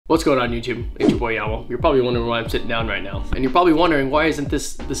What's going on YouTube? It's your boy Yamo. You're probably wondering why I'm sitting down right now. And you're probably wondering why isn't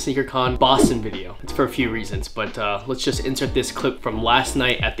this the SneakerCon Boston video? It's for a few reasons, but let's just insert this clip from last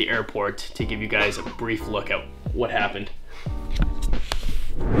night at the airport to give you guys a brief look at what happened.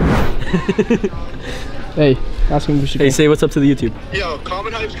 Hey, ask him if we should go. Say what's up to the YouTube. Yo,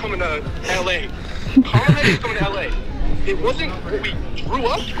 CommonHype's coming to LA. CommonHype's coming to LA. It wasn't what we drew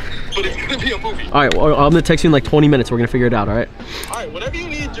up, but it's gonna be a movie. All right, well, I'm gonna text you in like 20 minutes. We're gonna figure it out, all right? All right, whatever you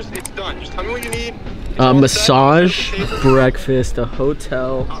need, it's done. Just tell me what you need. Massage, breakfast, a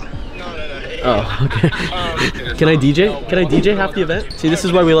hotel. No. Oh, okay. Can I DJ? Can I DJ half the event? See, this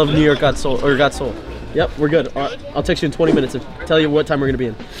is why we love New York Got Soul, or Got Soul. Yep, we're good. I'll text you in 20 minutes and tell you what time we're gonna be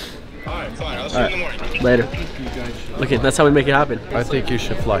in. All right, fine. I'll see you in the morning. Later. Okay, that's how we make it happen. I think you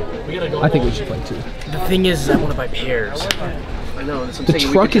should fly. I think we should play too. The thing is, I want to buy pairs. I know. The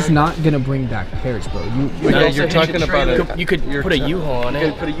truck is not gonna bring back pairs, bro. You're talking about it. You could put a U-Haul on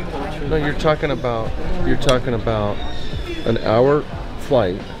it. No, you're talking about an hour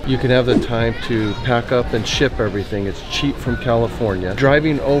flight. You can have the time to pack up and ship everything. It's cheap from California.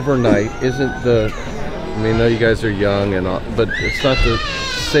 Driving overnight isn't the. I mean, I know you guys are young and all, but it's not the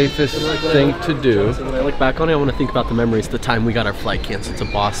safest thing to do. When I look back on it, I want to think about the memories. The time we got our flight canceled to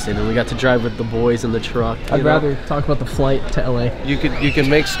Boston, and we got to drive with the boys in the truck. I'd rather talk about the flight to LA. You can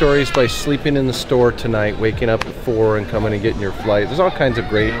make stories by sleeping in the store tonight, waking up at 4 and coming and getting your flight. There's all kinds of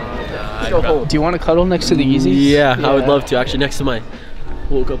great. Do you want to cuddle next to the Yeezys? Yeah, I would love to. Actually, next to my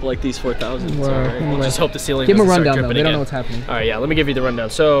woke up like these 4,000. We'll just hope the ceiling. Give them a rundown though. They again. don't know what's happening. All right, yeah. Let me give you the rundown.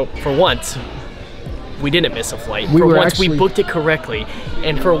 So for once, we didn't miss a flight. We booked it correctly,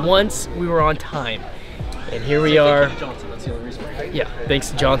 and for once we were on time. And here we are. Yeah,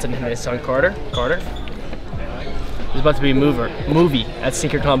 thanks to Johnson and his son Carter. There's about to be a movie at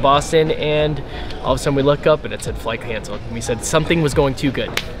SneakerCon Boston, and all of a sudden we look up and it said flight canceled. And we said something was going too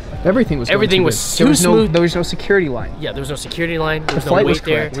good. Everything was too smooth. There was no security line. Yeah, there was no security line. There was no wait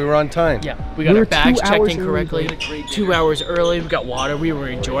there. We were on time. Yeah, we got our bags checked in correctly. 2 hours early. We got water. We were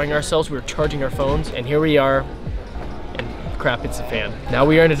enjoying ourselves. We were charging our phones, and here we are. And crap, it's a fan. Now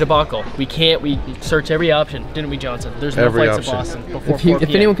we are in a debacle. We searched every option, didn't we, Johnson? There's no flights to Boston before 4 p.m. If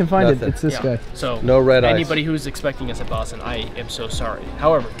anyone can find it, it's this guy. So no red eyes. Anybody who's expecting us at Boston, I am so sorry.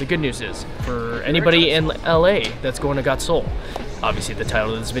 However, the good news is for anybody in LA that's going to Got Soul, obviously the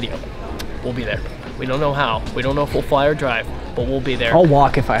title of this video, we'll be there. We don't know how. We don't know if we'll fly or drive, but we'll be there. I'll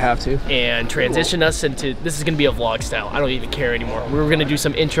walk if I have to. And transition us into, this is gonna be a vlog style. I don't even care anymore. We were gonna do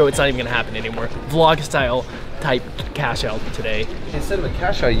some intro, it's not even gonna happen anymore. Vlog style type cash out today. Instead of a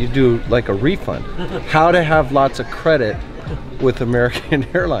cash out, you do like a refund. How to have lots of credit with American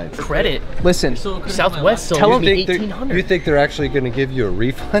Airlines. Credit? Listen, Southwest still gives me $1,800. You think they're actually gonna give you a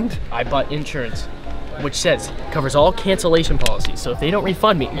refund? I bought insurance, which says covers all cancellation policies. So if they don't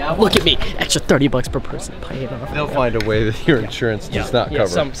refund me, look at me, extra 30 bucks per person. Pay it off. They'll find a way that your insurance does not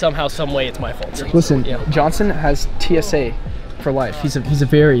cover. Somehow, some way, it's my fault. Listen, Johnson has TSA for life. He's a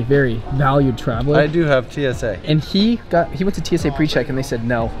very, very valued traveler. I do have TSA. And he went to TSA pre-check and they said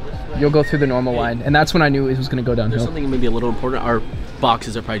no, you'll go through the normal line. And that's when I knew it was going to go downhill. There's something maybe a little important. Our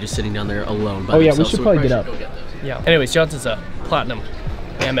boxes are probably just sitting down there alone. Oh yeah, we should probably get up. Yeah. Anyways, Johnson's a platinum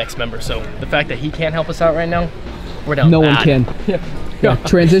Amex member, so the fact that he can't help us out right now, we're down. No one can. Yeah.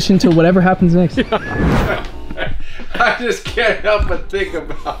 Transition to whatever happens next. I just can't help but think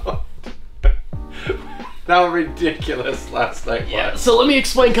about how ridiculous last night was. Yeah, so let me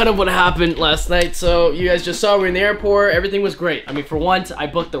explain kind of what happened last night. So you guys just saw we were in the airport, everything was great. I mean, for once, I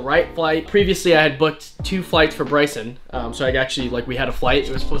booked the right flight. Previously, I had booked 2 flights for Bryson. So I actually, we had a flight.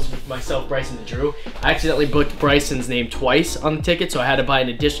 It was supposed to be myself, Bryson, and Drew. I accidentally booked Bryson's name twice on the ticket, so I had to buy an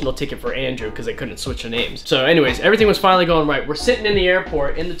additional ticket for Andrew because I couldn't switch the names. So anyways, everything was finally going right. We're sitting in the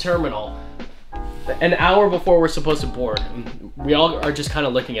airport, in the terminal, an hour before we're supposed to board. We all are just kind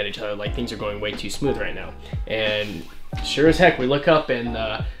of looking at each other like things are going way too smooth right now. And sure as heck, we look up and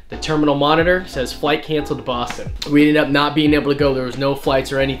the terminal monitor says flight canceled to Boston. We ended up not being able to go. There was no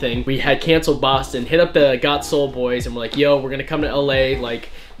flights or anything. We had canceled Boston, hit up the Got Soul boys, and we're like, yo, we're gonna come to LA, like,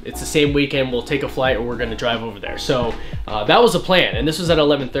 it's the same weekend, we'll take a flight or we're gonna drive over there. So that was the plan, and this was at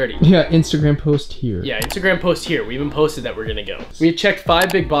 11:30. Yeah, Instagram post here. Yeah, Instagram post here. We even posted that we're gonna go. We had checked 5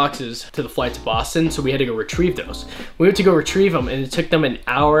 big boxes to the flight to Boston, so we had to go retrieve those. We went to go retrieve them, and it took them an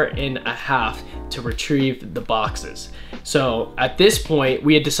hour and a half to retrieve the boxes. So at this point,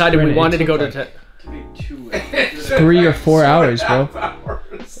 we had decided we wanted to go to 3 or 4 hours, bro.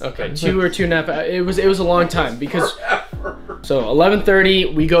 Okay, 2 or 2.5 hours. It was a long time because. So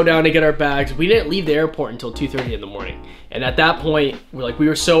 11:30, we go down to get our bags. We didn't leave the airport until 2:30 in the morning. And at that point, we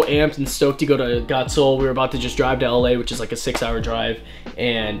were so amped and stoked to go to Scottsdale. We were about to just drive to LA, which is like a 6-hour drive.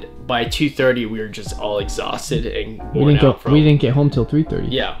 And by 2:30, we were just all exhausted and worn out. We didn't get home till 3:30.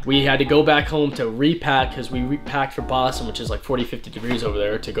 Yeah, we had to go back home to repack because we repacked for Boston, which is like 40, 50 degrees over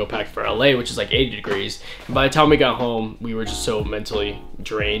there, to go pack for LA, which is like 80 degrees. And by the time we got home, we were just so mentally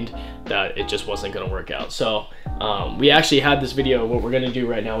drained that it just wasn't gonna work out. So we actually had this video, what we're gonna do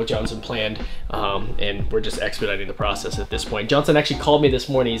right now with Johnson planned, and we're just expediting the process at this point. Johnson actually called me this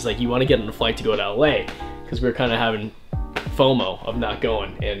morning. He's like, you wanna get on a flight to go to LA? Because we were kind of having FOMO of not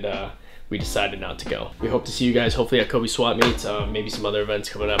going, and we decided not to go. We hope to see you guys hopefully at Kobe Swap Meets, maybe some other events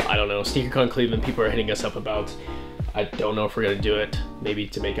coming up. I don't know. SneakerCon Cleveland, people are hitting us up about. I don't know if we're gonna do it, maybe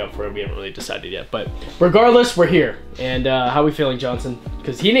to make up for it. We haven't really decided yet, but regardless, we're here. And how are we feeling, Johnson?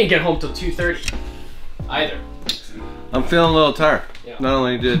 Because he didn't get home till 2:30 either. I'm feeling a little tired. Yeah. Not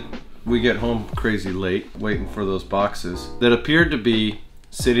only did we get home crazy late waiting for those boxes that appeared to be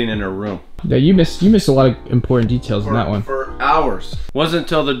sitting in a room. Yeah, you missed a lot of important details in that one. For hours. Wasn't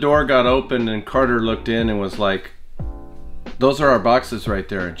until the door got open and Carter looked in and was like, those are our boxes right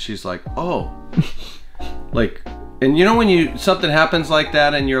there. And she's like, oh. Like, and you know when something happens like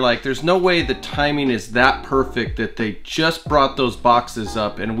that and you're like, there's no way the timing is that perfect that they just brought those boxes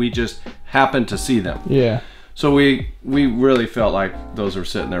up and we just happened to see them. Yeah. So we really felt like those were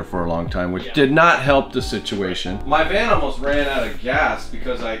sitting there for a long time, which did not help the situation. My van almost ran out of gas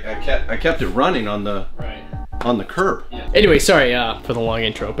because I kept it running on the curb. Yeah. Anyway, sorry for the long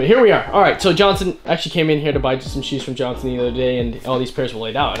intro, but here we are. All right, so Johnson actually came in here to buy just some shoes from Johnson the other day, and all these pairs were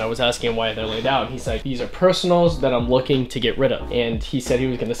laid out, and I was asking him why they're laid out. He's like, these are personals that I'm looking to get rid of, and he said he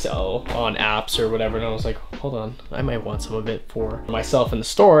was gonna sell on apps or whatever, and I was like, hold on, I might want some of it for myself in the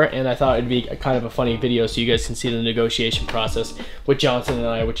store, and I thought it'd be kind of a funny video so you guys can see the negotiation process with Johnson and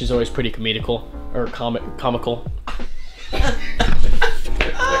I, which is always pretty comedical, or comical.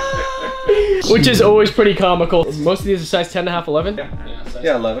 Which is always pretty comical. Most of these are size 10.5, 11?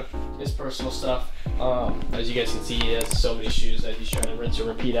 Yeah, 11. His personal stuff. As you guys can see, he has so many shoes that he's trying to rinse and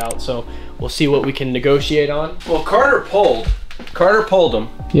repeat out. So we'll see what we can negotiate on. Well, Carter pulled them.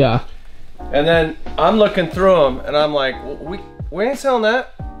 Yeah. And then I'm looking through them and I'm like, we ain't selling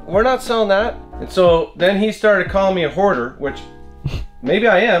that. We're not selling that. And so then he started calling me a hoarder, which maybe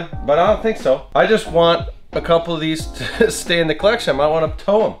I am, but I don't think so. I just want a couple of these to stay in the collection. I want to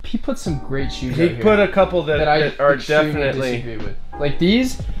tow them. He put some great shoes He out here put a couple that are extremely definitely disagree with. Like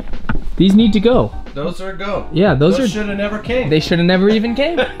these need to go. Those are go. Yeah, those should have never came. They should have never even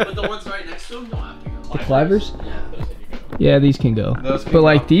came. But the ones right next to him don't have to go. The Clivers? Yeah, those need to go. Yeah, these can go. Those can but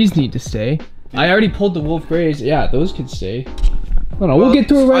like go. these need to stay. I already pulled the Wolf Grays. Yeah, those could stay. No, we'll get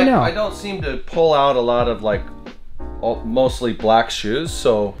to it right now. I don't seem to pull out a lot of like mostly black shoes,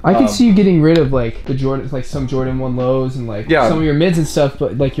 so I can see you getting rid of like the Jordans, like some Jordan 1 lows and like some of your mids and stuff,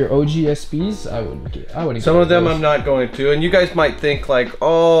 but like your OG SBs, I wouldn't. Some of them I'm not going to, and you guys might think like,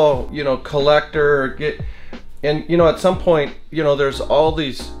 oh, you know, collector, and you know, at some point, you know, there's all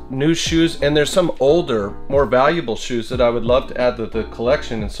these new shoes and there's some older, more valuable shoes that I would love to add to the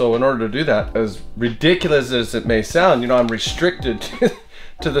collection. And so in order to do that, as ridiculous as it may sound, you know, I'm restricted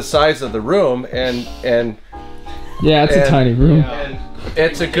to the size of the room, and yeah, it's a tiny room. And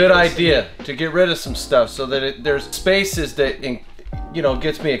it's a good idea to get rid of some stuff so that there's spaces that, you know,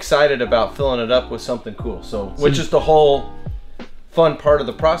 gets me excited about filling it up with something cool. So, which is the whole fun part of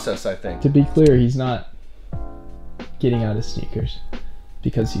the process, I think. To be clear, he's not getting out of sneakers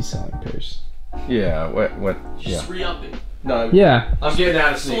because he's selling pairs. Yeah, what? Just re-upping. No, I'm getting out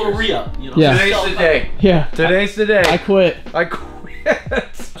of Just a little sneakers. re-up, you know. Yeah. Today's the day. Yeah. Today's the day. I quit. I quit.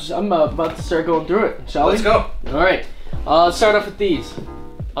 I'm about to start going through it, shall we? Let's go. All right. Let's start off with these.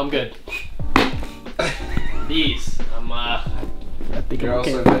 I'm good. These. I think You're I'm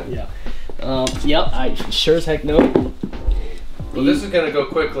also okay. good? Yeah. Yep. I sure as heck know. Well, this is gonna go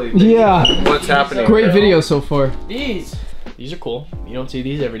quickly. Yeah. What's happening? Great video so far. These are cool. You don't see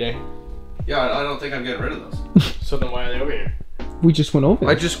these every day. Yeah, I don't think I'm getting rid of those. So then why are they over here? We just went over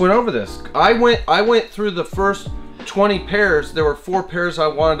I this. just went over this. I went through the first 20 pairs. There were 4 pairs I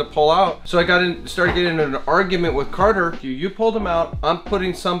wanted to pull out. So I started getting in an argument with Carter. You pulled them out. I'm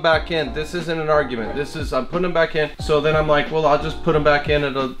putting some back in. This isn't an argument. I'm putting them back in. So then I'm like, well, I'll just put them back in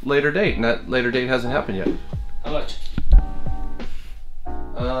at a later date. And that later date hasn't happened yet. How much?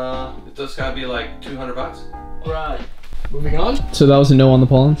 It just gotta be like 200 bucks. Right. Moving on. So that was a no on the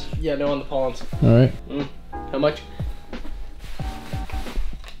Pollens? Yeah, no on the Pollens. All right. How much?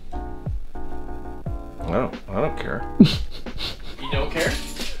 I don't care. You don't care?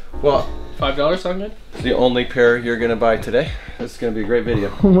 Well, $5 sound good? it's the only pair you're gonna buy today. This is gonna be a great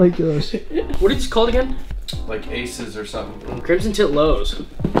video. Oh my gosh. What is it called again? like aces or something. Crimson Tint lows.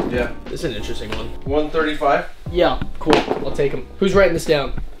 Yeah. This is an interesting one. 135. Yeah, cool. I'll take them. Who's writing this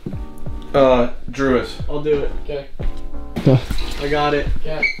down? Drew is. I'll do it. Okay. I got it.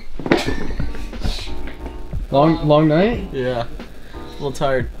 Yeah. Long night? Yeah. A little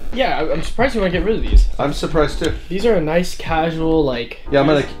tired. Yeah, I'm surprised you want to get rid of these. I'm surprised too. These are a nice casual like. Yeah, I'm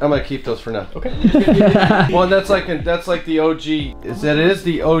gonna keep those for now. Okay. Well, that's like the OG. It is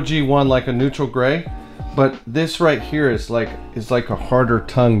the OG one, like a neutral gray, but this right here is like a harder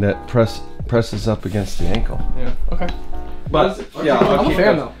tongue that presses up against the ankle. Yeah. Okay. But yeah, I'm a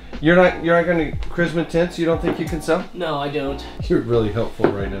fan though. You're not gonna Christmas tints. You don't think you can sell? No, I don't. You're really helpful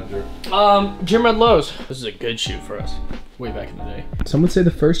right now, Drew. Gym Red Lows. This is a good shoe for us. Way back in the day. Some would say the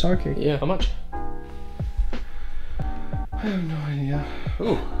first hot cake. Yeah. How much? I have no idea.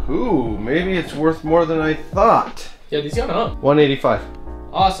 Ooh, maybe it's worth more than I thought. Yeah, these got up. 185.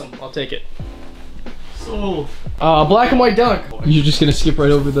 Awesome. I'll take it. So. Black and white dunk. You're just gonna skip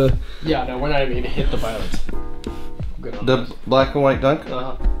right over the. Yeah. No, we're not even gonna hit the violets. Good on The those. black and white dunk.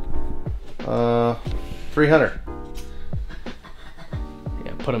 300.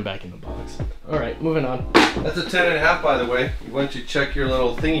 Yeah, put them back in the box. All right, moving on. That's a 10.5, by the way. Why don't you check your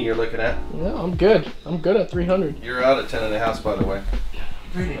little thingy you're looking at? No, I'm good. I'm good at 300. You're out at 10.5, by the way.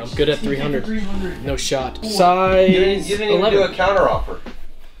 I'm good at 300. No shot. Size You didn't even 11. do a counter offer.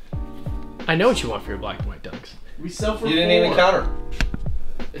 I know what you want for your black and white dunks. We sell for You didn't even counter.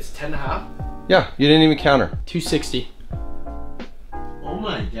 It's 10.5. Yeah, you didn't even counter. 260. Oh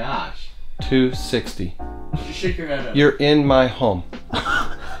my gosh. 260. Just shake your head up. You're in my home.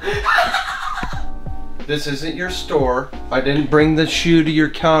 This isn't your store. I didn't bring the shoe to your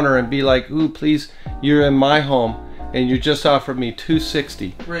counter and be like, ooh, please, you're in my home, and you just offered me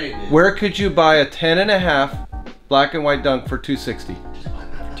 260. Right, man. Where could you buy a 10.5 black and white dunk for 260? Just buy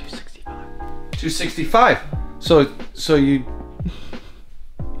that for 265. 265. So you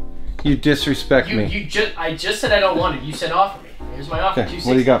disrespect me. I just said I don't want it. You said offer me. Here's my offer. Okay, 260.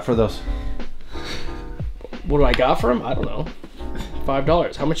 what do you got for those? What do I got for them? I don't know.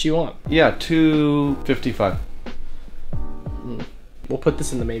 $5. How much do you want? Yeah, 255. We'll put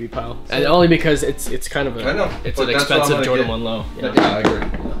this in the maybe pile. And only because it's kind of a. I know, It's but an that's what I'm expensive gonna Jordan get. 1 low. Yeah, I agree.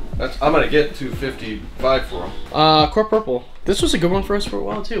 I'm gonna get 255 for them. Core purple. This was a good one for us for a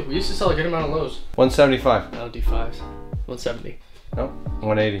while too. We used to sell a good amount of lows. 175. I don't do fives. 170. No,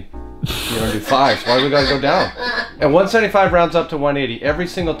 180. You don't do fives. Why do we gotta go down? And 175 rounds up to 180 every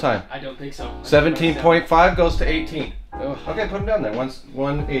single time. I don't think so. 17.5 goes to 18. Ugh. Okay, put him down there.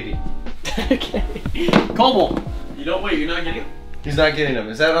 180. Okay. Coble. You don't wait, you're not getting it? He's not getting them.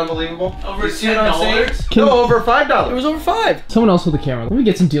 Is that unbelievable? Over You see what I'm saying? $10? No, over It $5. was over 5. Someone else with the camera. Let me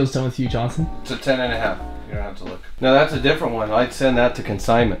get some deals done with you, Johnson. It's a 10.5. You don't have to look. No, that's a different one. I'd send that to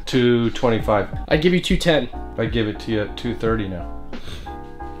consignment. 225. I'd give you 210. I'd give it to you at 230 now.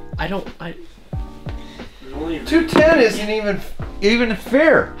 There's only 210 isn't even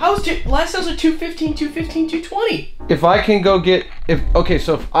fair. How's last sales are 215, 215, 220. If I can go get if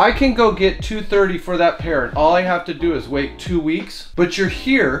I can go get 230 for that pair, and all I have to do is wait 2 weeks, but you're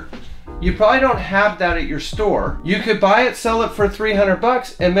here, you probably don't have that at your store. You could buy it, sell it for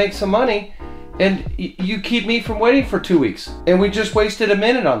 $300 and make some money, and you keep me from waiting for 2 weeks, and we just wasted a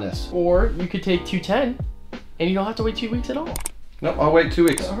minute on this. Or you could take 210 and you don't have to wait 2 weeks at all. No, I'll wait 2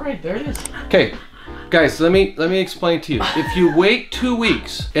 weeks. All right, there it is. Okay, guys, let me explain to you. If you wait 2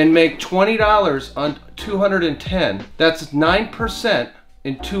 weeks and make $20 on 210, that's 9%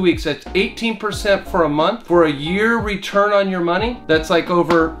 in 2 weeks. That's 18% for a month. For a year return on your money, that's like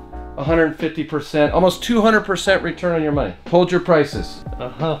over 150%, almost 200% return on your money. Hold your prices.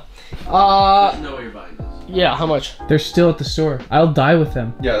 there's no way you're buying this. Yeah, how much? They're still at the store. I'll die with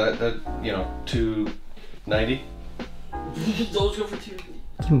them. Yeah, that 290. Those go for 2.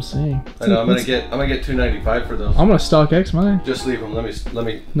 That's what I'm saying. I know. I'm gonna get 295 for those. I'm gonna stock X mine. Just leave them. Let me No let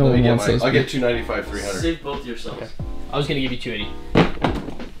me one get wants mine. those. I'll get 295, 300. Save both yourselves. Okay. I was gonna give you 280.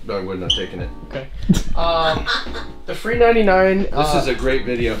 I wouldn't have taken it. Okay. The free 99. This is a great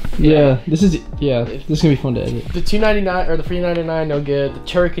video. Yeah, this is gonna be fun to edit. The 299 or the free 99, no good. The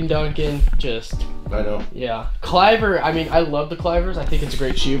Turrican Duncan, just I know. yeah. Cliver. I mean, I love the Clivers. I think it's a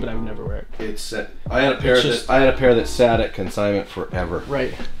great shoe, but I would never wear it. It's I had a pair that sat at consignment forever.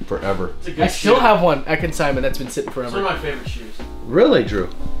 Right. Forever. It's a good I still shoe. have one at consignment that's been sitting It's one forever. of my favorite shoes. Really, Drew?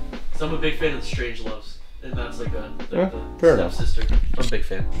 So I'm a big fan of the Strange Loves. And that's like Yeah, the fair enough. stepsister. I'm a big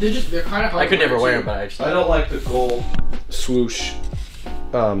fan. They're kind of hard. I could to never wear too. them, but I just I don't like the gold swoosh.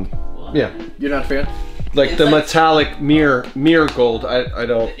 What? Yeah, You're not a fan? like It's the like- metallic mirror gold. I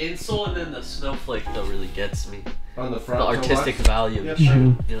don't. The insole and then the snowflake though really gets me. On the front. The artistic value of the Yeah,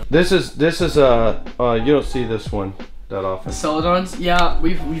 shoe. sure. You know? This is you don't see this one that often. The Celadons? Yeah,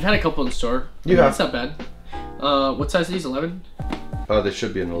 we've had a couple in store. You have. It's not bad. What size are these? 11? Oh, they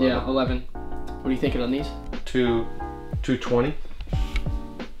should be an 11. Yeah, 11. What are you thinking on these? 220.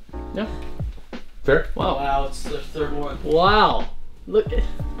 Yeah. Fair. Wow. Wow, it's the third one. Wow. Look,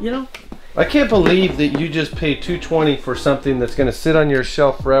 you know. I can't believe that you just paid $220 for something that's going to sit on your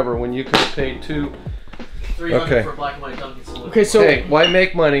shelf forever when you could have paid $300 $300 for black and white Dunkin' Saloon. Okay, so Hey, why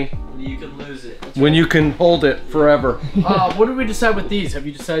make money You can lose it. when you can hold it forever? what did we decide with these? Have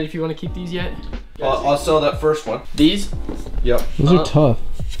you decided if you want to keep these yet? I'll sell that first one. These? Yep. Those are tough.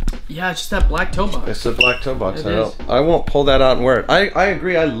 Yeah, it's just that black toe box. It's a black toe box. It I is. know. I won't pull that out and wear it. I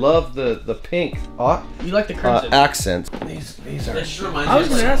agree. I love the pink You like the crimson? accents. These That are. just reminds I was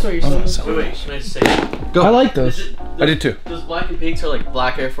me gonna of ask what you're like, selling. wait, can I just say? Go. I like those. I did too. Those black and pinks are like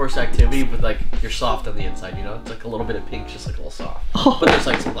black Air Force activity, but like you're soft on the inside, you know? It's like a little bit of pink, just like a little soft. But there's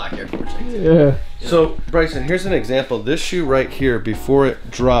like some black Air Force activity. Yeah. So, Bryson, here's an example. This shoe right here, before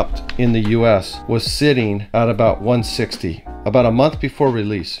it dropped in the US, was sitting at about 160, about a month before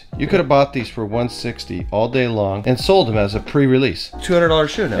release. You could have bought these for 160 all day long and sold them as a pre-release. $200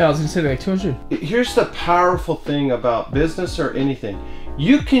 shoe now. Yeah, I was gonna say like 200. Here's the powerful thing about business or anything.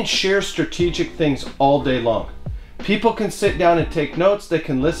 You can share strategic things all day long. People can sit down and take notes, they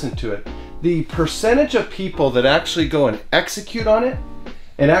can listen to it. The percentage of people that actually go and execute on it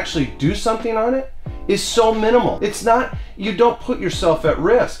and actually do something on it is so minimal. It's not, you don't put yourself at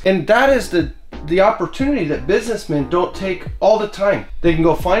risk. And that is the opportunity that businessmen don't take all the time. They can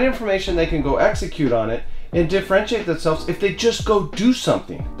go find information, they can go execute on it and differentiate themselves if they just go do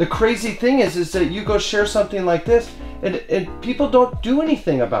something. The crazy thing is that you go share something like this and people don't do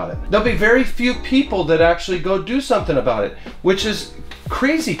anything about it. There'll be very few people that actually go do something about it, which is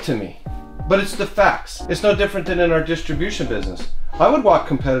crazy to me. But it's the facts. It's no different than in our distribution business. I would walk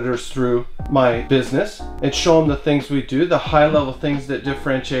competitors through my business and show them the things we do, the high level things that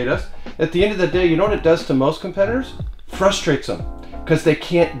differentiate us. At the end of the day, you know what it does to most competitors? Frustrates them because they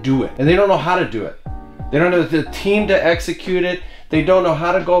can't do it and they don't know how to do it. They don't know the team to execute it. They don't know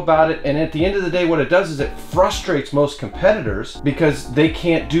how to go about it. And at the end of the day, what it does is it frustrates most competitors because they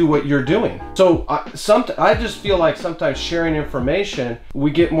can't do what you're doing. So I just feel like sometimes sharing information,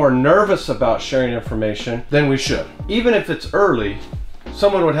 we get more nervous about sharing information than we should. Even if it's early,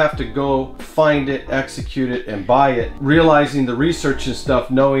 someone would have to go find it, execute it, and buy it, realizing the research and stuff,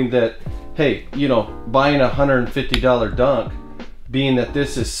 knowing that, hey, you know, buying a $150 dunk, being that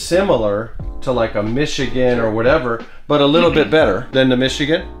this is similar to like a Michigan or whatever, but a little bit better than the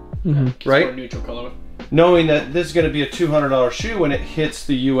Michigan, right? More neutral color. Knowing that this is going to be a $200 shoe when it hits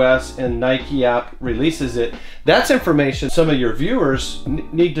the US and Nike app releases it, that's information some of your viewers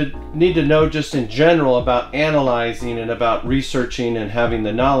need to know just in general about analyzing and about researching and having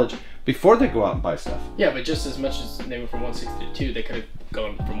the knowledge before they go out and buy stuff. Yeah, but just as much as they went from 160 to 2, they could have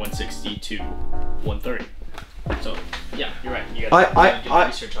gone from 160 to 130. So, yeah, you're right. You gotta do the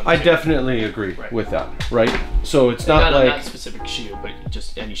research on I the shoe. Definitely agree with that, right? So it's not like... Not a specific shoe, but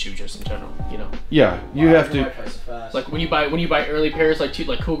just any shoe just in general, you know? Yeah, you have to... Like when you buy early pairs like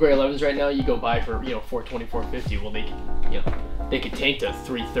Cool Gray 11s right now, you go buy for, you know, $420, $450. Well, they can, you know, they could tank to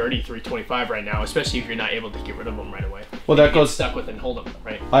 $330, $325 right now, especially if you're not able to get rid of them right away. Well, that goes stuck with and hold them,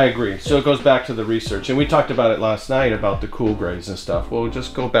 right? I agree. So it goes back to the research, and we talked about it last night about the Cool Grays and stuff. Well,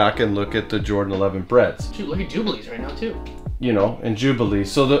 just go back and look at the Jordan 11 breads. Dude, look at Jubilees right now too. You know, and Jubilees.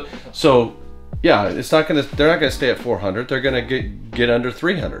 So yeah, it's not gonna. They're not gonna stay at 400. They're gonna get under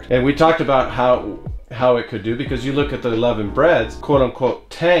 300. And we talked about how it could do, because you look at the 11 breads, quote unquote,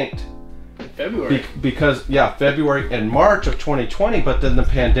 tanked in February. Because February and March of 2020, but then the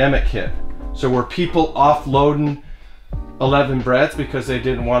pandemic hit. So were people offloading 11 breads because they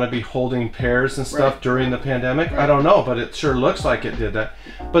didn't want to be holding pairs and stuff during the pandemic? I don't know, but it sure looks like it did that.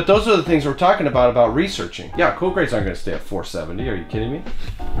 But those are the things we're talking about researching. Yeah, Cool Grays aren't going to stay at 470. Are you kidding me?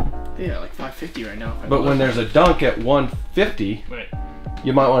 Yeah, like 550 right now. But when there's a dunk at 150,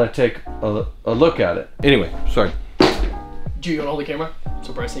 you might want to take a look at it. Anyway, sorry. Do you want to hold the camera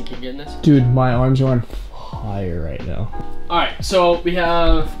so Bryson can get in this? Dude, my arms are on fire right now. All right, so we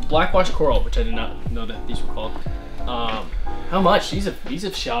have Blackwash Coral, which I did not know that these were called. How much? These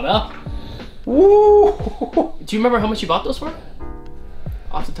have shot up. Woo! Do you remember how much you bought those for?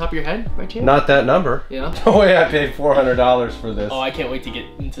 Off the top of your head, by chance? Not that number. Yeah. No way I paid $400 for this. Oh, I can't wait to get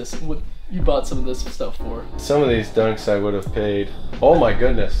into what you bought some of this stuff for. Some of these dunks I would have paid. Oh my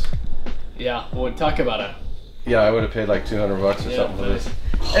goodness. Yeah, well, talk about it. Yeah, I would have paid like $200 or something for this.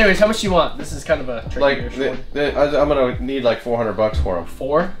 Anyways, how much do you want? This is kind of a tricky I'm gonna need like $400 for them.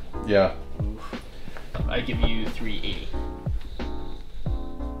 4? Yeah. I give you 380.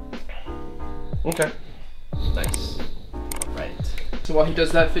 Okay. Nice. Right. So while he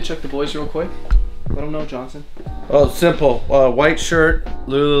does that, fit check the boys real quick. Let them know, Johnson. Oh, simple. White shirt,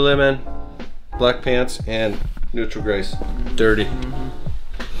 Lululemon, black pants, and neutral grays. Dirty.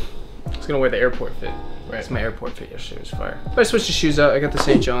 I was gonna wear the airport fit. Right. It's my airport fit yesterday. It was fire. But I switched the shoes out. I got the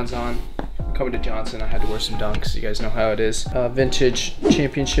St. John's on. I'm coming to Johnson. I had to wear some Dunks. You guys know how it is. Vintage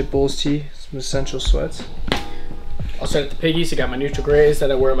championship Bulls tee. Some essential sweats. I'll start at the Piggies. I got my neutral grays that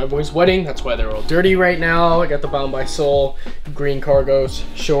I wear at my boy's wedding. That's why they're all dirty right now. I got the Bound by Soul green cargos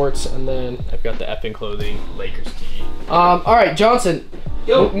shorts, and then I've got the effing clothing Lakers tee. All right, Johnson.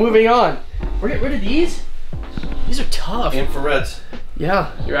 Moving on. We're getting rid of these. These are tough. Infrareds.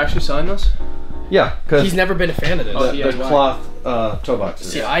 Yeah. You're actually selling those? Yeah, because He's never been a fan of this. the cloth toe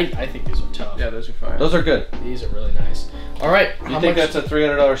boxes. See, I think these are tough. Yeah, those are fire. Those are good. These are really nice. All right. You think that's a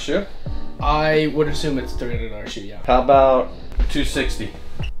 $300 shoe? I would assume it's a $300 shoe, yeah. How about $260?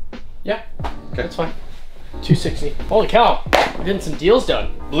 Yeah, Okay. that's fine. $260. Holy cow, we're getting some deals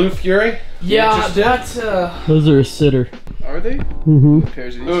done. Blue Fury? Yeah, interested? that's Those are a sitter. Are they? Mm-hmm. What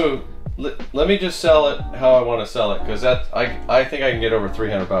pairs of these? Ooh, let me just sell it how I want to sell it, because I think I can get over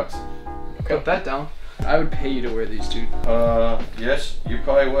 300 bucks. Put that down. I would pay you to wear these, dude. Yes, you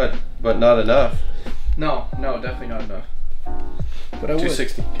probably would, but not enough. No, definitely not enough. But I would.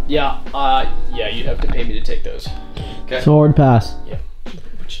 260. yeah, you'd have to pay me to take those. Okay. It's a hard pass. What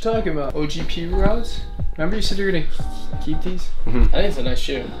you talking about? OGP routes? Remember you said you're gonna keep these? I think it's a nice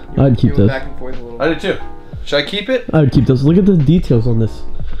shoe. I'd keep You went those. back and forth a little. I did too. Should I keep it? I would keep those. Look at the details on this.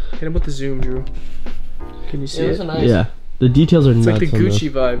 Hit him with the zoom, Drew. Can you see Those it? are nice. Yeah. The details are It's nuts. like the on Gucci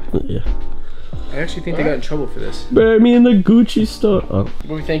vibe. those. Yeah. I actually think they got in trouble for this. Bury me in the Gucci store. Oh,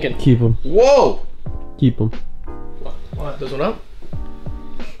 What are we thinking? keep them. Whoa! Keep them. What? Those one up?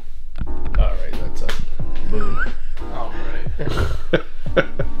 Alright, that's up. Boom. Alright.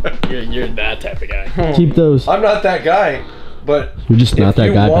 you're that type of guy. Keep those. I'm not that guy, but You're just not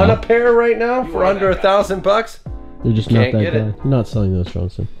that guy. if you want a pal. pair right now for under $1,000, You're just you not can't that get guy. it. You're not selling those,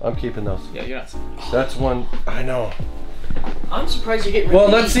 Johnson. I'm keeping those. Yeah, you're not. That's one. I know. I'm surprised you get rid Well,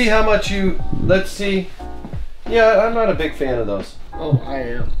 of let's these. see how much you. Let's see. Yeah, I'm not a big fan of those. Oh, I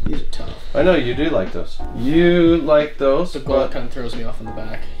am. These are tough. I know you do like those. You like those, The gold but kind of throws me off in the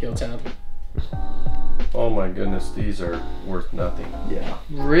back. Heel tab. oh my goodness, these are worth nothing. Yeah.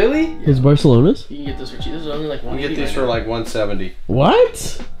 Really? Is Barcelona's? You can get those for cheap. This is only like You 180. get these for like 170.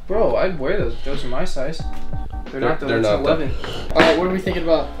 What? Bro, I'd wear those. Those are my size. They're not the they're not 11. Alright, what are we thinking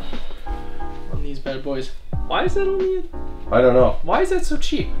about on these bad boys? Why is that only? I don't know. Why is that so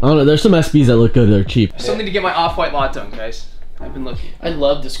cheap? I don't know. There's some SBs that look good. They're cheap. I still need to get my off-white lot done, guys. I've been looking. I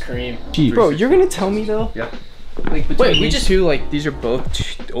love this cream. Cheap. Bro, you're gonna tell me though? Yeah. Like between Wait, we these just- two, like these are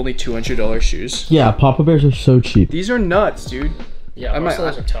both only $200 shoes. Yeah, Papa Bears are so cheap. These are nuts, dude. Yeah, I might-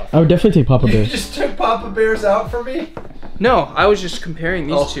 Barcelonas are tough. I would definitely take Papa You Bears. just took Papa Bears out for me? No, I was just comparing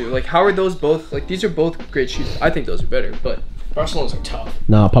these Oh. two. Like, how are those both? Like, these are both great shoes. I think those are better, but Barcelonas are tough.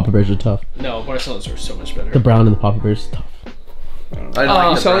 Nah, Papa Bears are tough. No, Barcelonas are so much better. The brown and the Papa Bears is tough. I you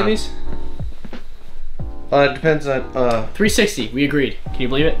like the selling brown. these? It depends on. 360. We agreed. Can you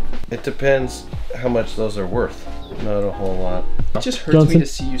believe it? It depends how much those are worth. Not a whole lot. It just hurts Johnson? me to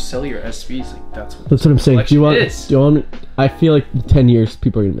see you sell your SBs. Like, that's what. That's what I'm saying. Do you want? Collection is. Do you want? I feel like in 10 years,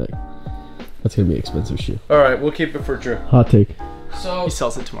 people are gonna be like, "That's gonna be an expensive shoe." All right, we'll keep it for Drew. Hot take. So He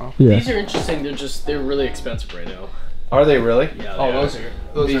sells it tomorrow. Yeah. these are interesting. They're really expensive right now. Are they really? Yeah. Oh, they those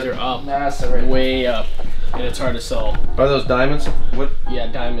are These are up. massive. Right? Way up, and it's hard to sell. Are those diamonds? What? Yeah,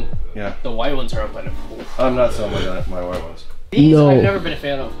 diamond. Yeah. The white ones are up by the pool. I'm not selling my white ones. These No. I've never been a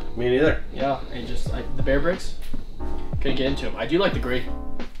fan of. Me neither. Yeah, the bear bricks. Couldn't get into them. I do like the gray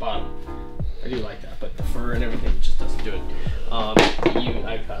bottom. I do like that, but the fur and everything just doesn't do it.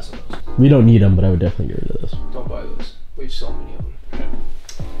 I'd pass on those. We don't need them, but I would definitely get rid of those. Don't buy those. We've so many of them.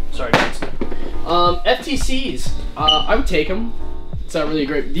 Sorry, guys. FTCs. I would take them. It's not really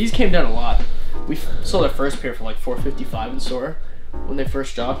great. These came down a lot. We sold our first pair for like $455 in store. When they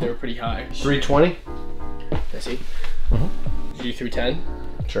first dropped, they were pretty high. 320? I see. Uh-huh. Did you 310?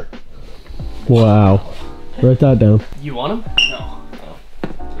 Sure. Wow. Write that down. You want them? No.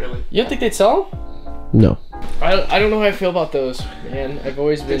 Really? You don't think they'd sell them? No. I don't know how I feel about those, man. I've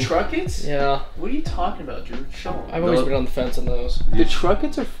always The been. Truckets? Yeah. What are you talking about, Drew? Show 'em. I've always been on the fence on those. The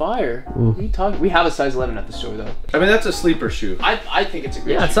Truckets are fire. What are you talking? We have a size 11 at the store though. I mean, that's a sleeper shoe. I think it's a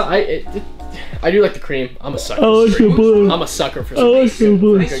great. Yeah, it's shoe. not. I do like the cream. I'm a sucker. Oh, for it's street. so blue. I'm a sucker for Oh, it's so street.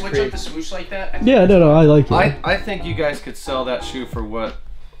 blue. When they Good switch cream. up the swoosh like that. I think Yeah, no, I like it. I think you guys could sell that shoe for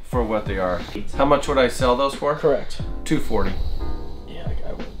what they are. How much would I sell those for? Correct. $240. Yeah,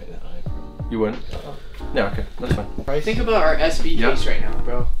 I wouldn't pay that high. You wouldn't? Yeah, okay, that's fine. Think about our SB case right now,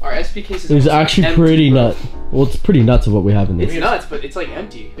 bro. Our SB case is It was actually empty, pretty bro. nuts. Well, it's pretty nuts of what we have in It's there. nuts, but it's like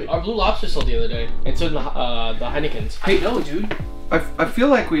empty. Our Blue Lobster sold the other day. And so did the Heinekens. I know, dude. I feel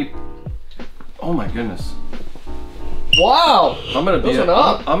like we. Oh my goodness. Wow! I'm gonna be. Those went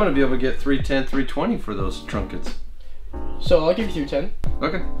up. I'm gonna be able to get 310, 320 for those trunkets. So I'll give you 310.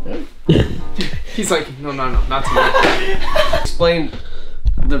 Okay. He's like, no, not tonight. Explain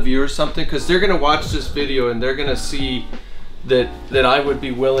the viewers something, because they're gonna watch this video and they're gonna see that I would be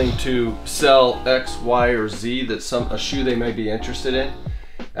willing to sell X, Y, or Z, that a shoe they may be interested in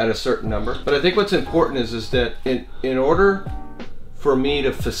at a certain number. But I think what's important is that in order for me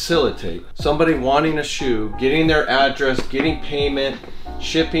to facilitate somebody wanting a shoe, getting their address, getting payment,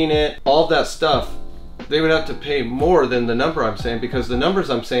 shipping it, all that stuff, they would have to pay more than the number I'm saying, because the numbers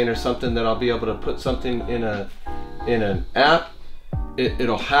I'm saying are something that I'll be able to put something in an app.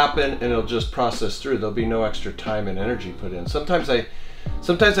 It'll happen and it'll just process through. There'll be no extra time and energy put in. Sometimes I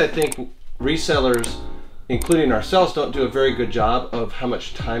think resellers, including ourselves, don't do a very good job of how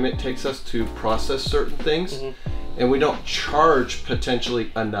much time it takes us to process certain things. And we don't charge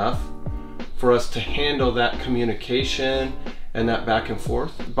potentially enough for us to handle that communication and that back and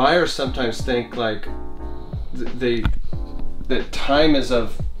forth. Buyers sometimes think like that time is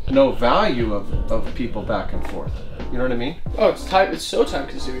of no value of people back and forth. You know what I mean? Oh, it's time. It's so time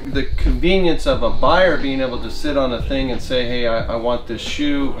consuming. The convenience of a buyer being able to sit on a thing and say, hey, I want this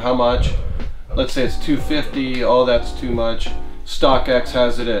shoe, how much? Let's say it's $250, oh, that's too much. StockX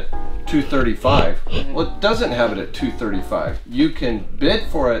has it at $235. Well, it doesn't have it at $235. You can bid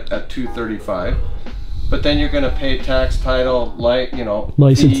for it at $235, but then you're gonna pay tax, title,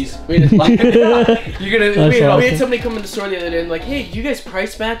 License. fees. We had awesome. somebody come in the store the other day and like, hey, do you guys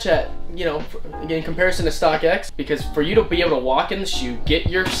price match at, in comparison to StockX? Because for you to be able to walk in the shoe, get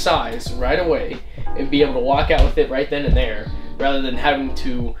your size right away, and be able to walk out with it right then and there, rather than having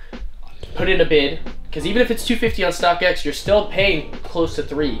to put in a bid. Because even if it's $250 on StockX, you're still paying close to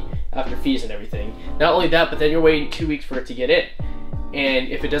 $3 after fees and everything. Not only that, but then you're waiting 2 weeks for it to get in. And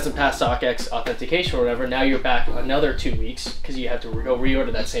if it doesn't pass StockX authentication or whatever, now you're back another 2 weeks because you have to go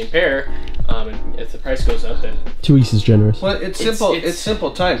reorder that same pair. And if the price goes up, then 2 weeks is generous. Well, it's simple. It's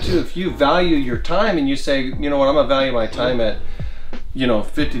simple time too. If you value your time and you say, you know what, I'm gonna value my time at,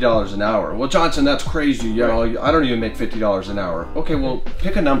 $50 an hour. Well, Johnson, that's crazy. I don't even make $50 an hour. Okay, well,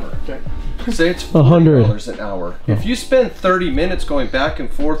 pick a number. Okay. Say it's $100 $40 an hour. If you spend 30 minutes going back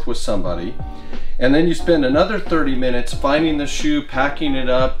and forth with somebody, and then you spend another 30 minutes finding the shoe, packing it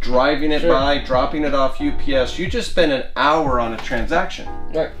up, driving it by, dropping it off UPS, you just spent an hour on a transaction.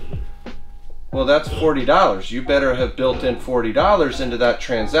 right. Well, that's $40. You better have built in $40 into that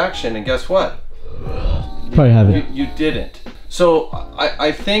transaction, and guess what? Probably haven't. You didn't. So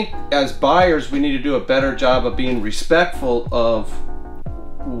I think as buyers, we need to do a better job of being respectful of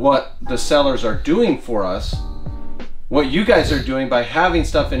what the sellers are doing for us, what you guys are doing by having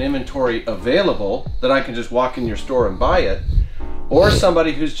stuff in inventory available that I can just walk in your store and buy it, or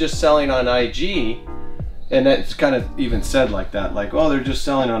somebody who's just selling on IG, and that's kind of even said like that, like, oh, they're just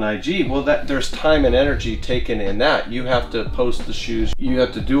selling on IG. Well, there's time and energy taken in that. You have to post the shoes, you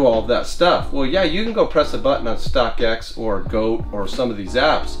have to do all of that stuff. Well, yeah, you can go press a button on StockX or GOAT or some of these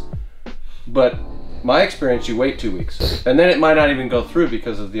apps, but my experience, you wait 2 weeks, and then it might not even go through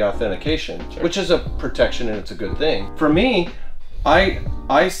because of the authentication, which is a protection and it's a good thing. For me,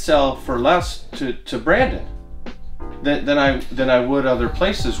 I sell for less to Brandon than I would other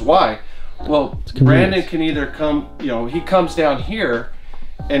places. Why? Well, Brandon can either come, he comes down here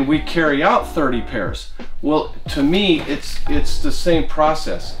and we carry out 30 pairs. Well, to me, it's the same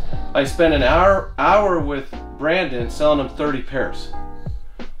process. I spend an hour with Brandon selling him 30 pairs.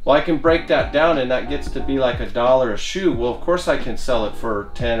 Well, I can break that down and that gets to be like $1 a shoe. Well, of course I can sell it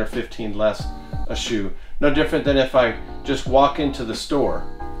for 10 or 15 less a shoe. No different than if I just walk into the store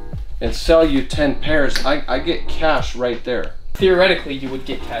and sell you 10 pairs, I get cash right there. Theoretically, you would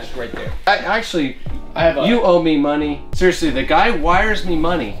get cash right there. You owe me money. Seriously, the guy wires me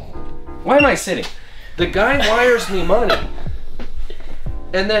money. Why am I sitting? The guy wires me money,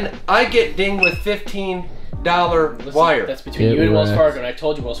 and then I get dinged with $15 wire. That's between you and Wells Fargo, and I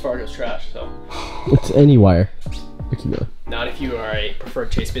told you Wells Fargo's trash, so. It's any wire. Not if you are a preferred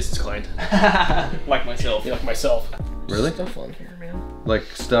Chase business client. Like myself. Like myself. Really? Stuff on here, man. Like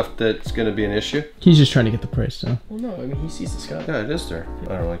stuff that's going to be an issue? He's just trying to get the price down. Well, no, I mean, he sees the stuff. Yeah, it is there. I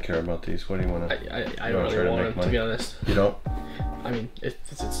don't really care about these. What do you want to... I don't really want them, to be honest. You don't? I mean,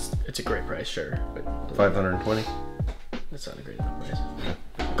 it's a great price, sure, but... 520? That's not a great enough price.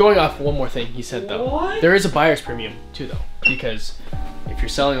 Going off one more thing he said, though. What? There is a buyer's premium, too, though, because if you're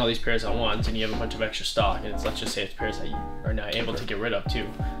selling all these pairs at once and you have a bunch of extra stock, and let's just say it's pairs that you are not able to get rid of too,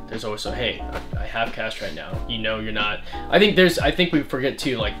 there's always so, hey, I have cash right now. You know, you're not. I think we forget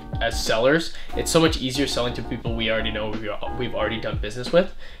too, like as sellers, it's so much easier selling to people we already know, we've already done business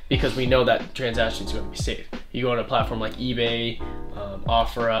with, because we know that transaction is going to be safe. You go on a platform like eBay,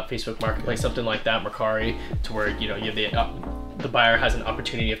 OfferUp, Facebook Marketplace, something like that, Mercari, to where you know you have the buyer has an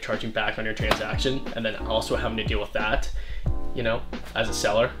opportunity of charging back on your transaction, and then also having to deal with that. You know, as a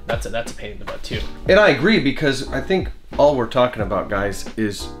seller, that's a pain in the butt too. And I agree, because I think all we're talking about, guys,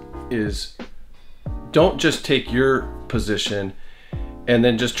 is don't just take your position and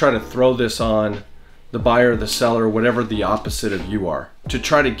then just try to throw this on the buyer, the seller, whatever the opposite of you are, to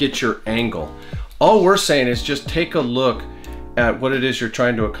try to get your angle. All we're saying is just take a look at what it is you're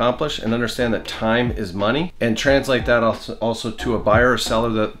trying to accomplish and understand that time is money, and translate that also to a buyer or seller,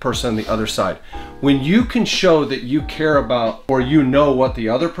 the person on the other side. When you can show that you care about, or you know what the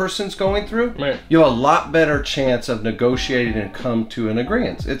other person's going through, right, you have a lot better chance of negotiating and come to an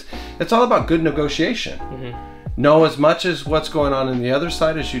agreement. It's all about good negotiation. Mm-hmm. Know as much as what's going on in the other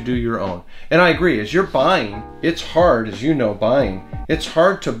side as you do your own. And I agree, as you're buying, it's hard, as you know, buying, it's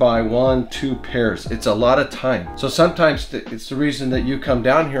hard to buy 1, 2 pairs. It's a lot of time. So sometimes it's the reason that you come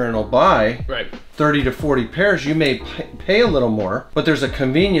down here and will buy 30 to 40 pairs. You may pay a little more, but there's a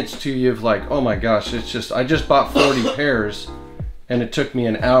convenience to you of like, oh my gosh, I just bought 40 pairs and it took me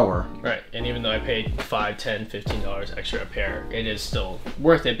an hour. Right, and even though I paid $5, $10, $15 extra a pair, it is still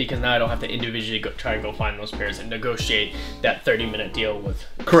worth it, because now I don't have to individually try and go find those pairs and negotiate that 30-minute deal with.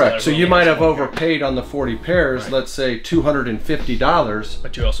 Correct. So you might have overpaid on the 40 pairs, let's say $250.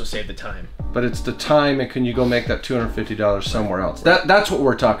 But you also save the time. But it's the time, and can you go make that $250 somewhere else? That's what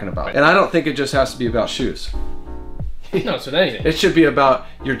we're talking about. Right. And I don't think it just has to be about shoes. No, it's with anything. It should be about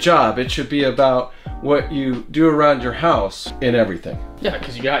your job. It should be about what you do around your house and everything. Yeah,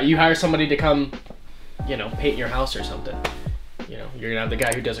 because you hire somebody to come, you know, paint your house or something. You know, you're gonna have the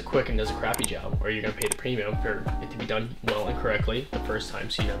guy who does it quick and does a crappy job, or you're gonna pay the premium for it to be done well and correctly the first time,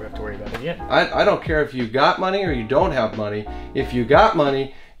 so you never have to worry about it again. I don't care if you got money or you don't have money. If you got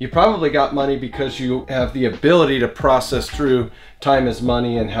money, you probably got money because you have the ability to process through time as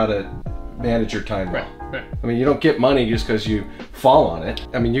money and how to manage your time well. Right. I mean, you don't get money just because you fall on it.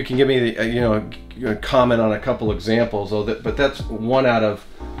 I mean, you can give me the, comment on a couple examples, but that's one out of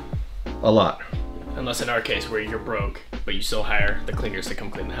a lot. Unless in our case where you're broke, but you still hire the cleaners to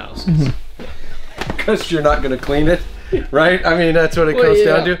come clean the house. Because you're not going to clean it, right? I mean, that's what it comes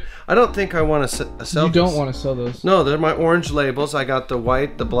down to. I don't think I want to sell. You don't want to sell those. No, they're my orange labels. I got the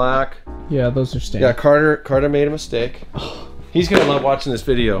white, the black. Yeah, those are standard. Yeah, Carter made a mistake. He's gonna love watching this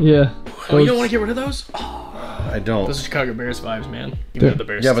video. Yeah. Oh, you don't want to get rid of those? I don't. Those are Chicago Bears vibes, man. Even though the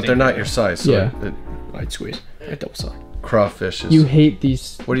Bears yeah, but they're not your size. So yeah. I'd squeeze. I'd double sock. Crawfish is. You hate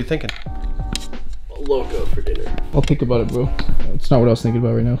these. What are you thinking? Loco for dinner. I'll think about it, bro. It's not what I was thinking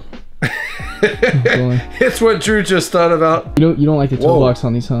about right now. It's what Drew just thought about. You don't like the toe box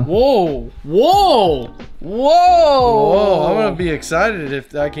on these, huh? Whoa! Whoa! Whoa! Whoa! I'm gonna be excited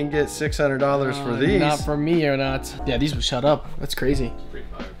if I can get $600 for these. Not for me or not. Yeah, these will shut up. That's crazy.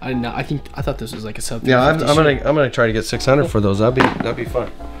 I didn't know. I thought this was like a sub. Yeah, I'm gonna try to get 600 for those. That'd be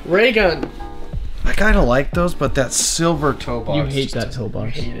fun. Ray gun. I kind of like those, but that silver toe box. You hate that toe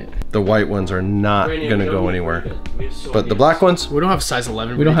box. I hate it. The white ones are not gonna go anywhere. But the black ones? We don't have size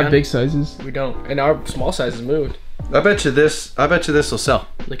 11. We don't have big sizes. We don't, and our small size is moved. I bet you this will sell.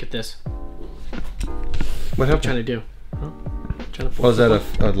 Look at this. What happened? Trying to do? Trying to Was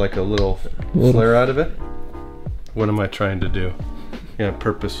that like a little flare out of it? What am I trying to do? Yeah,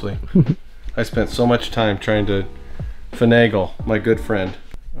 purposely. I spent so much time trying to finagle my good friend.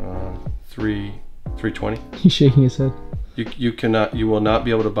 320. He's shaking his head. You will not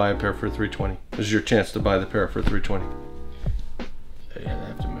be able to buy a pair for 320. This is your chance to buy the pair for 320. Yeah, I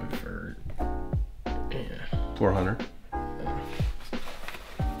have to move for 400.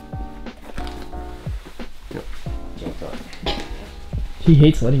 Yep. He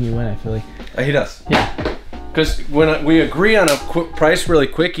hates letting you win, I feel like. He does. Yeah. Because when we agree on a price really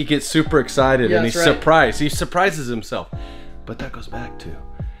quick, he gets super excited and he's surprised. He surprises himself. But that goes back to,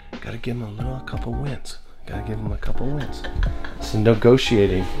 gotta give him a couple wins. Gotta give him a couple wins. This is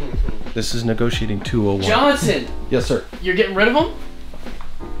negotiating. This is negotiating 201. Johnson. Yes, sir. You're getting rid of them?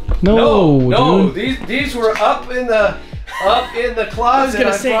 No. These were up in the closet.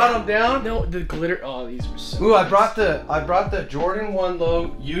 I brought them down. No, the glitter. Oh, these were so. Ooh, nice. I brought the Jordan 1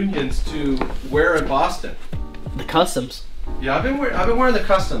 Low Unions to wear in Boston. The customs. Yeah, I've been wearing the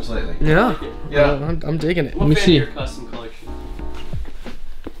customs lately. Yeah. Yeah. I'm digging it. Let me see. Your custom collection.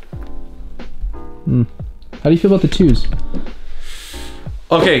 How do you feel about the twos?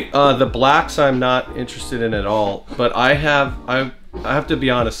 Okay, the blacks I'm not interested in at all, but I have to be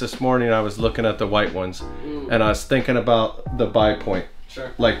honest, this morning I was looking at the white ones and I was thinking about the buy point.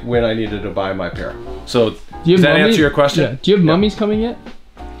 Sure. Like when I needed to buy my pair. So, Do you does have that mummies? answer your question? Yeah. Do you have mummies coming yet?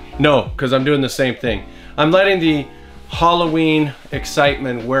 No, because I'm doing the same thing. I'm letting the Halloween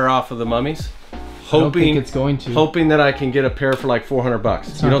excitement wear off of the mummies. I don't think Hoping it's going to. Hoping that I can get a pair for like $400.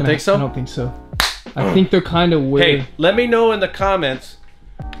 It's You not don't gonna- think so? I don't think so. I think they're kind of weird. Hey, let me know in the comments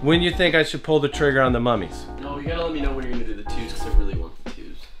when you think I should pull the trigger on the mummies. No, you gotta let me know when you're gonna do the twos because I really want the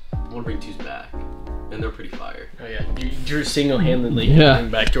twos. I want to bring twos back, and they're pretty fire. Oh yeah, you drew single-handedly Yeah. bring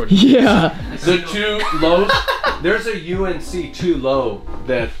back Jordan. Yeah. The two lows, there's a UNC 2 low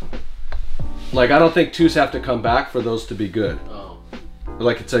that, like, I don't think twos have to come back for those to be good. Oh.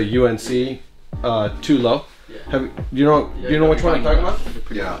 Like it's a UNC 2 low. Yeah. Have you know which one I'm talking about? They're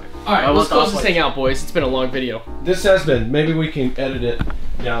pretty Yeah. fire. All right, I let's want close the this thing out, boys. It's been a long video. This has been. Maybe we can edit it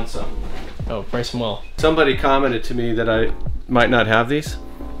down some. Oh, Bryson well. Somebody commented to me that I might not have these.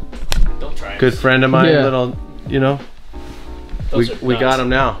 Don't try it. Good friend of mine, Yeah. little, you know. Those We are got nuts. them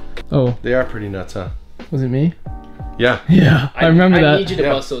now. Oh, They are pretty nuts, huh? was it me? Yeah. Yeah, I remember I that. need you to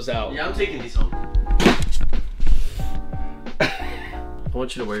Yeah. bust those out. Yeah, I'm taking these home. I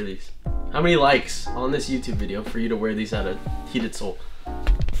want you to wear these. How many likes on this YouTube video for you to wear these at a Heated Soul?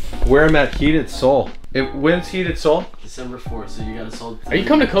 Wear them at Heated Soul. When's Heated Soul? December 4th, so you got a sold. Are you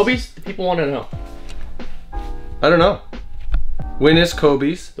coming to Kobe's? The people want to know. I don't know. When is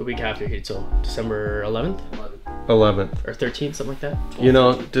Kobe's? The week after Heat Soul, December 11th 11th. or 13th, something like that. You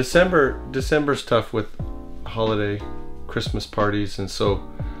know, December's tough with holiday Christmas parties, and so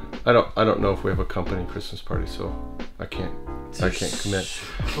I don't know if we have a company Christmas party, so I can't commit.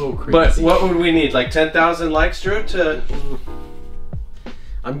 So crazy. But what would we need? Like 10,000 likes, Drew, to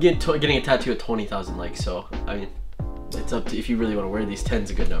I'm getting a tattoo at 20,000 likes, so I mean, it's up to if you really want to wear these. 10's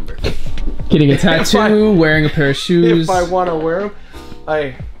a good number. Getting a tattoo, wearing a pair of shoes. if I want to wear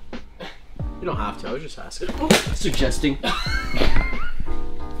them. You don't have to. I was just asking. Suggesting.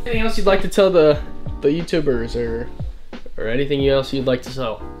 Anything else you'd like to tell the YouTubers or anything else you'd like to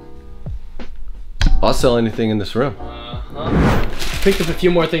sell? I'll sell anything in this room. Picked up a few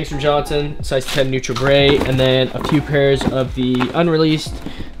more things from Johnson, size 10 neutral gray, and then a few pairs of the unreleased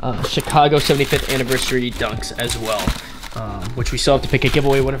Chicago 75th anniversary dunks as well, which we still have to pick a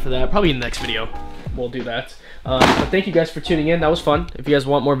giveaway winner for that. Probably in the next video we'll do that. But thank you guys for tuning in. That was fun. If you guys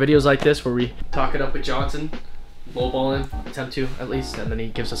want more videos like this where we talk it up with Johnson, lowballing, attempt to at least, and then he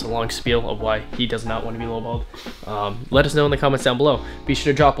gives us a long spiel of why he does not want to be lowballed, let us know in the comments down below. Be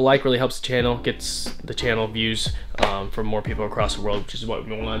sure to drop a like, really helps the channel, gets the channel views from more people across the world, which is what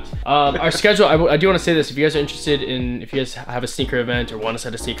we want. Our schedule, I do want to say this, if you guys are interested in, if you guys have a sneaker event or want us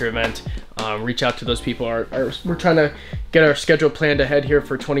at a sneaker event, reach out to those people. We're trying to get our schedule planned ahead here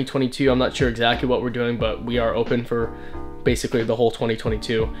for 2022. I'm not sure exactly what we're doing, but we are open for basically the whole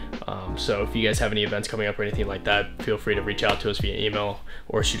 2022. So if you guys have any events coming up or anything like that, feel free to reach out to us via email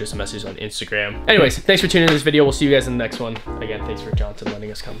or shoot us a message on Instagram. Anyways, thanks for tuning in this video. We'll see you guys in the next one. Again, thanks for Johnson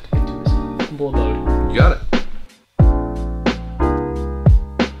letting us come into his humble abode. You got it.